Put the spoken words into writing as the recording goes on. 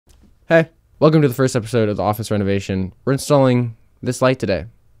Hey, welcome to the first episode of the office renovation. We're installing this light today.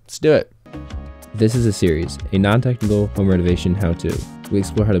 Let's do it. This is a series, a non-technical home renovation how-to. We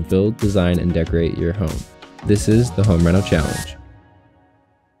explore how to build, design, and decorate your home. This is the Home Reno Challenge.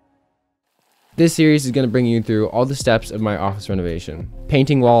 This series is going to bring you through all the steps of my office renovation.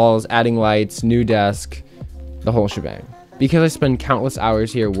 Painting walls, adding lights, new desk, the whole shebang. Because I spend countless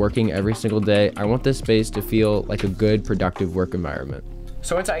hours here working every single day, I want this space to feel like a good, productive work environment.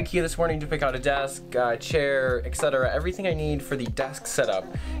 So I went to IKEA this morning to pick out a desk, chair, etc. Everything I need for the desk setup,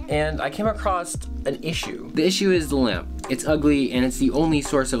 and I came across an issue. The issue is the lamp. It's ugly, and it's the only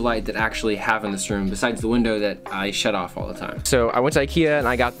source of light that I actually have in this room, besides the window that I shut off all the time. So I went to IKEA and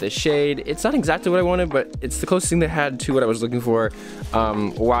I got this shade. It's not exactly what I wanted, but it's the closest thing they had to what I was looking for.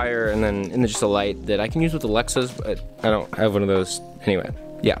 Wire and then just a light that I can use with Alexa's, but I don't have one of those anyway.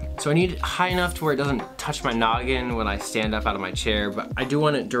 Yeah, so I need it high enough to where it doesn't touch my noggin when I stand up out of my chair, but I do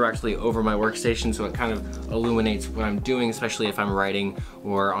want it directly over my workstation so it kind of illuminates what I'm doing, especially if I'm writing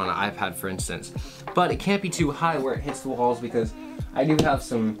or on an iPad, for instance. But it can't be too high where it hits the walls because I do have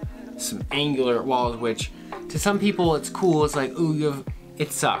some angular walls, which to some people it's cool. It's like, ooh,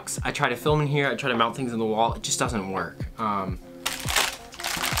 it sucks. I try to film in here, I try to mount things on the wall, it just doesn't work.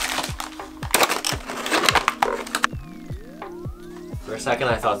 For a second,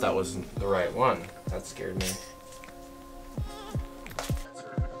 I thought that was the right one. That scared me.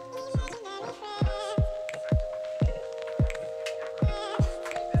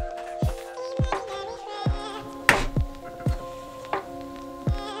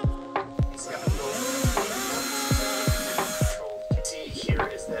 See here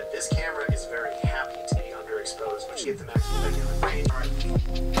is that this camera is very happy to be underexposed, which gives the maximum effective range.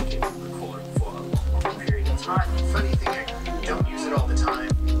 You can record for a long period of time. Funny thing, I don't use it all the time.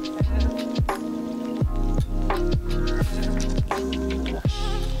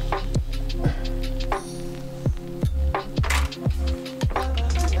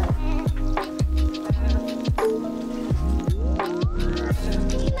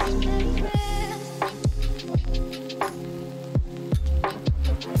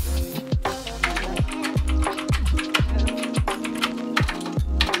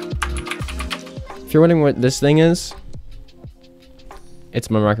 If you're wondering what this thing is, it's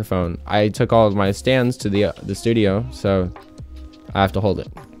my microphone. I took all of my stands to the studio, so I have to hold it,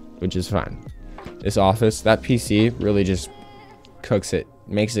 which is fine. This office, that PC really just cooks it,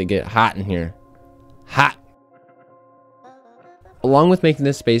 makes it get hot in here. Hot! Along with making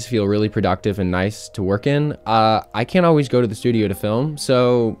this space feel really productive and nice to work in, I can't always go to the studio to film,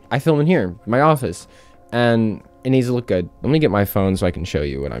 so I film in here, my office, and it needs to look good. Let me get my phone so I can show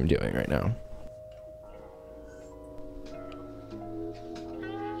you what I'm doing right now.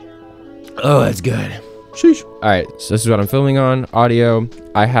 Oh, that's good. Sheesh. All right, so this is what I'm filming on. Audio.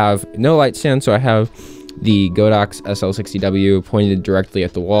 I have no light stand, so I have the Godox SL60W pointed directly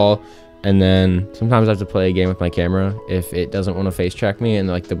at the wall. And then sometimes I have to play a game with my camera. If it doesn't want to face check me and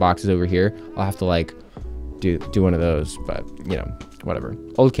like the box is over here, I'll have to like do one of those. But you know, whatever.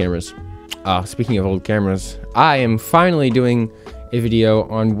 Old cameras. Speaking of old cameras, I am finally doing a video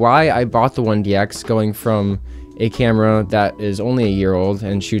on why I bought the 1DX, going from a camera that is only a year old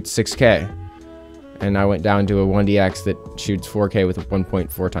and shoots 6K, and I went down to a 1DX that shoots 4K with a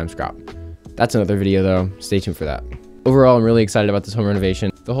 1.4 times crop. That's another video though, stay tuned for that. Overall, I'm really excited about this home renovation.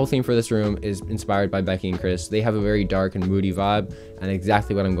 The whole theme for this room is inspired by Becky and Chris. They have a very dark and moody vibe, and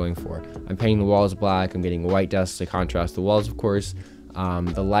exactly what I'm going for. I'm painting the walls black, I'm getting white desks to contrast the walls, of course.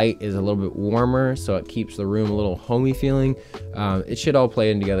 The light is a little bit warmer, so it keeps the room a little homey feeling. It should all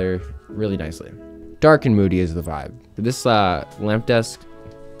play in together really nicely. Dark and moody is the vibe. This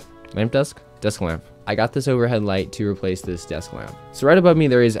desk lamp. I got this overhead light to replace this desk lamp. So right above me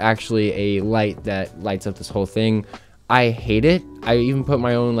there is actually a light that lights up this whole thing. I hate it. I even put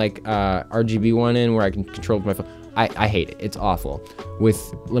my own like RGB one in where I can control my phone. I hate it. It's awful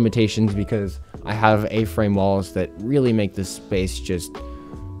with limitations because I have A-frame walls that really make this space just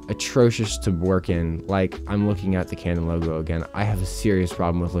atrocious to work in. Like, I'm looking at the Canon logo again. I have a serious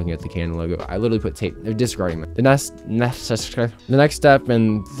problem with looking at the Canon logo. I literally put tape. They're discarding it. The next step,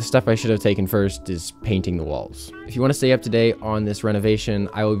 and the step I should have taken first, is painting the walls. If you want to stay up to date on this renovation,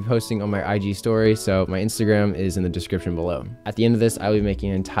 I will be posting on my IG story, so my Instagram is in the description below. At the end of this, I will be making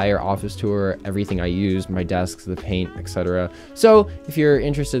an entire office tour, everything I use, my desks, the paint, etc. So if you're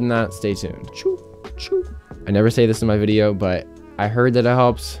interested in that, stay tuned. I never say this in my video, but I heard that it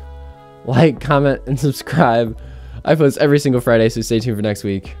helps. Like, comment, and subscribe. I post every single Friday, so stay tuned for next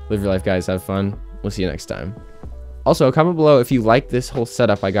week. Live your life, guys. Have fun. We'll see you next time. Also, comment below if you like this whole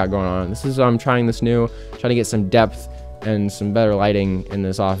setup I got going on. This is I'm trying this new, trying to get some depth and some better lighting in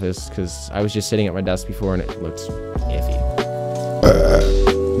this office, because I was just sitting at my desk before and it looks iffy.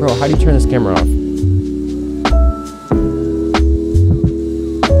 Bro, how do you turn this camera off?